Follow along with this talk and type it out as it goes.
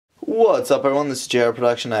What's up everyone, this is JR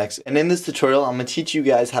Production X, and in this tutorial I'm going to teach you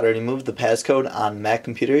guys how to remove the passcode on Mac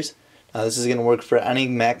computers. Now this is going to work for any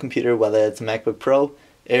Mac computer, whether it's a MacBook Pro,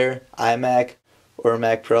 Air, iMac, or a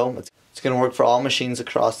Mac Pro. It's going to work for all machines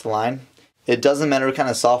across the line. It doesn't matter what kind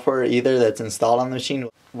of software either that's installed on the machine,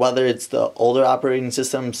 whether it's the older operating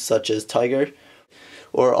systems such as Tiger,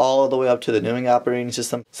 or all the way up to the newer operating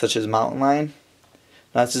system such as Mountain Lion.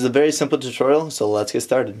 Now this is a very simple tutorial, so let's get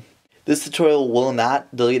started. This tutorial will not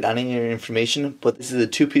delete any of your information, but this is a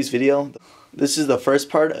two-piece video. This is the first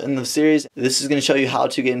part in the series. This is going to show you how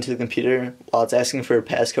to get into the computer while it's asking for a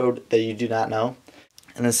passcode that you do not know.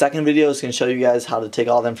 And the second video is going to show you guys how to take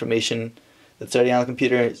all the information that's already on the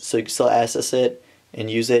computer so you can still access it and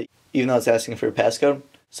use it even though it's asking for a passcode.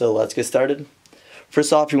 So let's get started.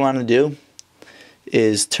 First off, you want to do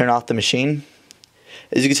is turn off the machine.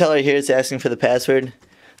 As you can tell right here, it's asking for the password.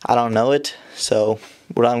 I don't know it, so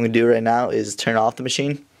what I'm going to do right now is turn off the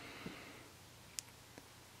machine.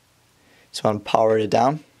 So I'm going to power it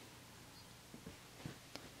down.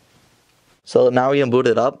 So now we're going to boot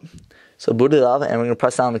it up. So boot it up, and we're going to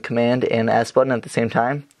press down the Command and S button at the same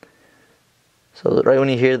time. So right when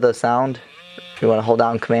you hear the sound, you want to hold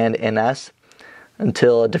down Command and S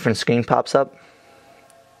until a different screen pops up.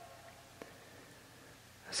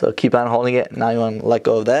 So keep on holding it. Now you want to let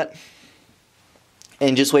go of that.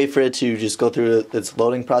 And just wait for it to just go through its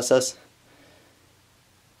loading process.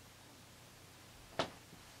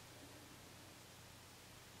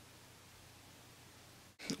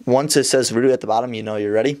 Once it says root at the bottom, you know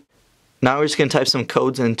you're ready. Now we're just going to type some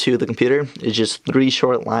codes into the computer. It's just 3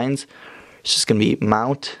 short lines. It's just going to be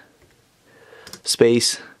mount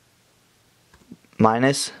space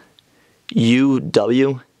minus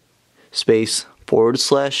UW space / Then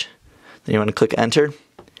you want to click enter.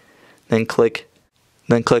 Then click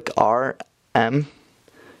RM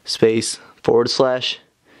space / VAR /DB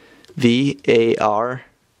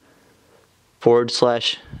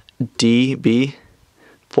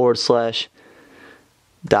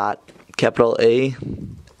 /dot capital A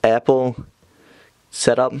Apple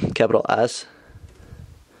setup capital S,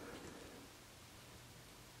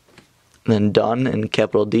 and then done in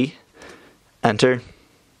capital D, enter,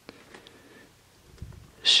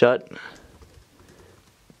 shut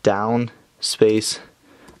down space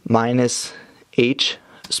minus H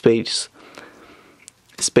space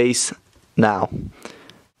now.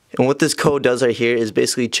 And what this code does right here is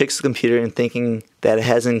basically tricks the computer in thinking that it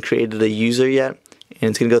hasn't created a user yet, and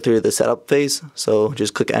it's going to go through the setup phase. So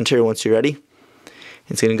just click enter once you're ready.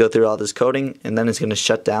 It's going to go through all this coding, and then it's going to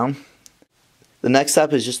shut down. The next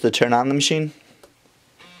step is just to turn on the machine.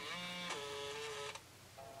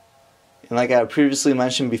 And like I previously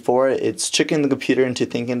mentioned before, it's tricking the computer into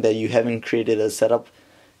thinking that you haven't created a setup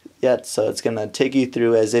yet, so it's going to take you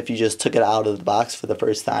through as if you just took it out of the box for the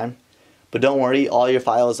first time. But don't worry, all your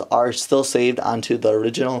files are still saved onto the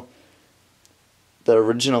original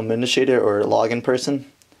administrator or login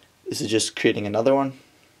person. This is just creating another one.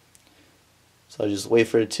 So I'll just wait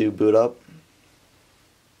for it to boot up.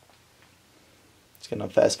 It's going to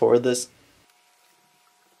fast forward this.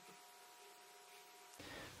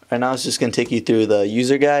 Right now it's just going to take you through the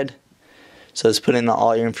user guide. So let's put in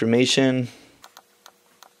all your information.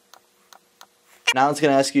 Now it's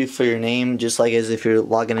going to ask you for your name, just like as if you're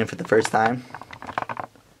logging in for the first time.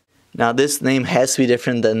 Now this name has to be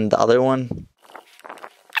different than the other one.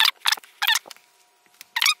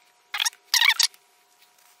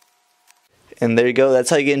 And there you go, that's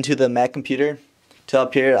how you get into the Mac computer. To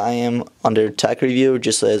up here, I am under Tech Review,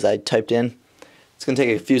 just as I typed in. It's going to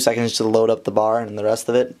take a few seconds to load up the bar and the rest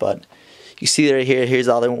of it, but you see right here, here's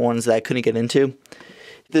all the ones that I couldn't get into.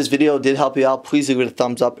 If this video did help you out, please give it a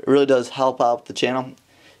thumbs up. It really does help out the channel.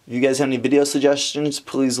 If you guys have any video suggestions,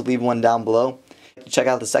 please leave one down below. Check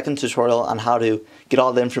out the second tutorial on how to get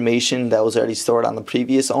all the information that was already stored on the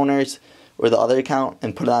previous owners or the other account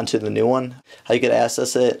and put it onto the new one. How you could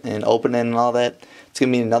access it and open it and all that. It's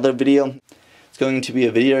going to be another video. It's going to be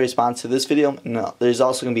a video response to this video. And there's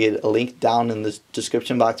also going to be a link down in the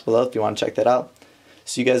description box below if you want to check that out.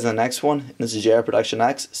 See you guys in the next one. This is JR Production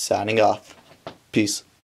X signing off. Peace.